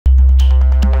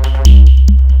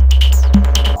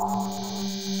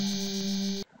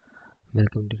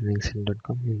Welcome to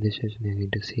linuxin.com. In this session, we are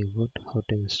going to see about how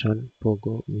to install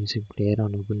Pogo music player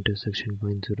on Ubuntu section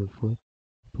 0.04.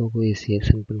 Pogo is a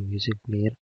simple music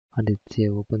player and it's a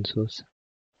open source.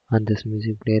 And this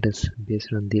music player is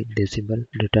based on the decibel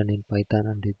written in Python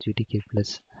and GTK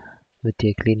plus with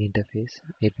a clean interface.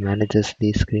 It manages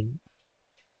the screen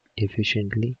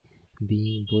efficiently,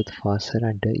 being both faster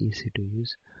and easy to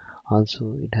use.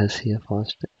 Also, it has a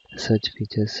fast search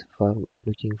features for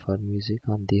looking for music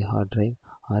on the hard drive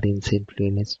or inside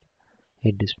playlist.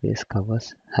 It displays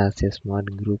covers, has a smart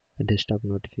group, desktop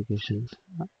notifications,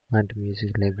 and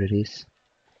music libraries.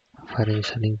 For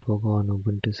installing Pogo on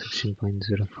Ubuntu section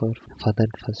 0.04, for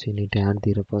that first you need to add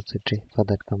the repository. For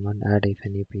that command add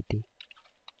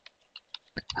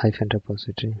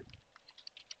 -apt-repository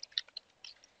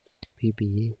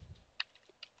pba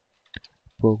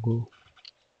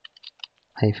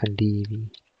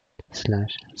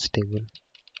pogo-dev/stable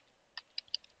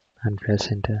and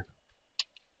press enter.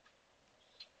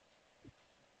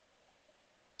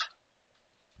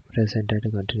 Press enter to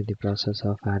continue the process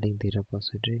of adding the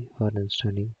repository for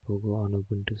installing Pogo on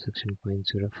Ubuntu section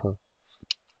 0.04.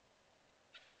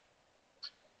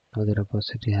 Now the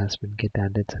repository has been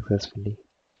added successfully.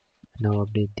 Now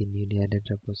update the newly added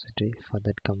repository. For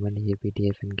that command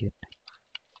apt-get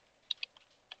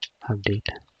update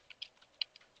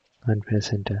and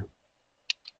press enter.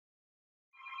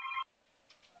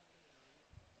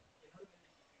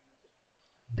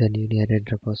 The newly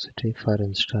added repository for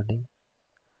installing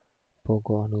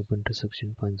Pogo on Ubuntu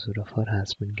section 0.04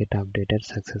 has been updated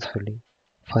successfully.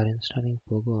 For installing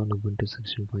Pogo on Ubuntu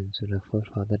section 0.04,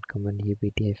 for that command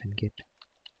apt-get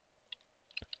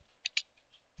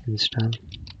install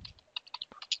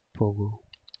Pogo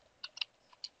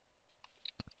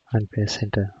and press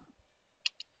enter.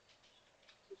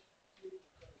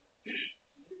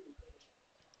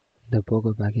 The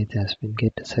Pogo package has been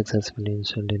successfully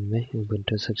installed in my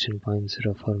Ubuntu section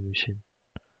 0.04 machine.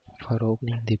 For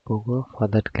opening the Pogo, for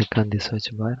that click on the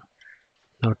search bar.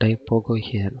 Now type Pogo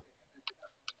here.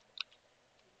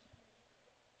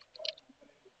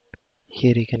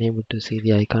 Here you can able to see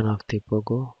the icon of the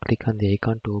Pogo. Click on the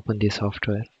icon to open the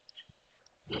software.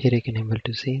 Here you can able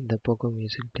to see the Pogo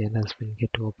music player has been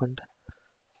opened.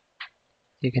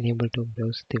 You can able to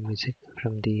browse the music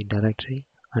from the directory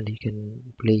and you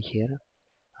can play here.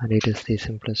 And it is the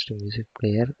simplest music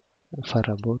player. For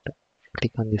about,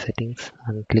 click on the settings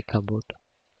and click about.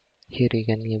 Here you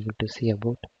can able to see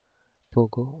about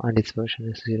Pogo and its version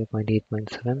is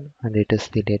 0.8.7 and it is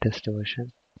the latest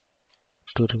version.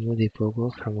 To remove the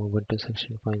Pogo from Ubuntu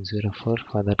section 0.04,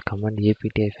 for that command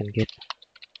apt-get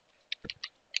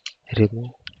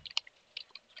remove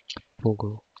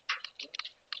Pogo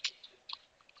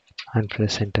and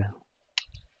press enter.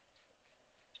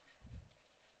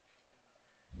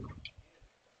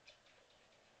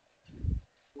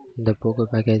 The Pogo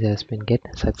package has been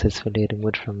successfully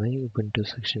removed from my Ubuntu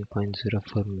section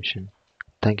 0.04 machine.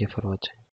 Thank you for watching.